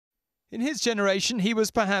In his generation, he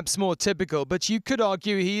was perhaps more typical, but you could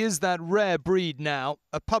argue he is that rare breed now,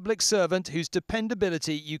 a public servant whose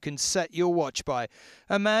dependability you can set your watch by.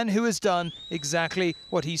 A man who has done exactly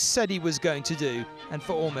what he said he was going to do, and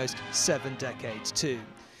for almost 7 decades too.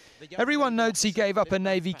 Everyone notes he gave up a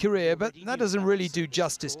Navy career, but that doesn't really do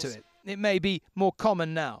justice to it. It may be more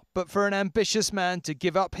common now, but for an ambitious man to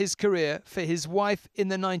give up his career for his wife in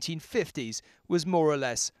the 1950s was more or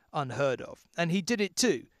less unheard of. And he did it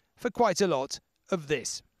too, for quite a lot of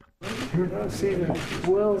this. I've seen the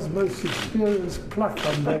world's most experienced pluck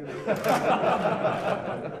on David.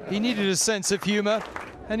 He needed a sense of humour,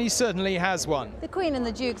 and he certainly has one. The Queen and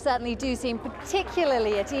the Duke certainly do seem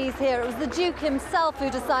particularly at ease here. It was the Duke himself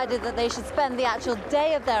who decided that they should spend the actual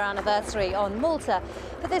day of their anniversary on Malta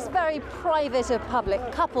for this very private of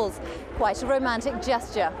public couples. Quite a romantic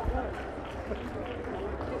gesture.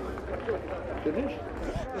 Finish?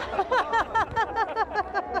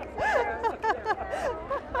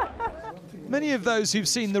 Many of those who've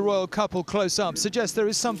seen the royal couple close up suggest there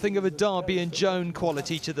is something of a Darby and Joan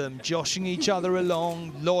quality to them, joshing each other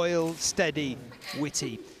along, loyal, steady,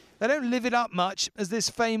 witty. They don't live it up much, as this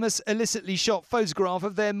famous illicitly shot photograph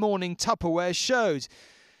of their morning Tupperware showed.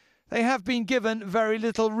 They have been given very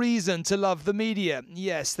little reason to love the media.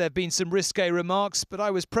 Yes, there have been some risque remarks, but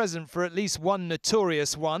I was present for at least one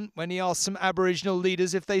notorious one when he asked some Aboriginal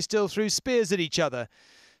leaders if they still threw spears at each other.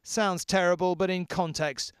 Sounds terrible, but in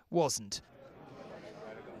context wasn't.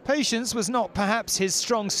 Patience was not perhaps his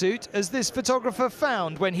strong suit, as this photographer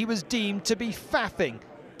found when he was deemed to be faffing.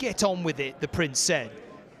 Get on with it, the Prince said.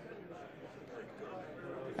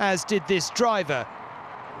 As did this driver.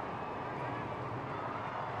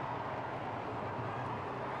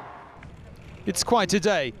 It's quite a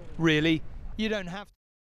day, really. You don't have to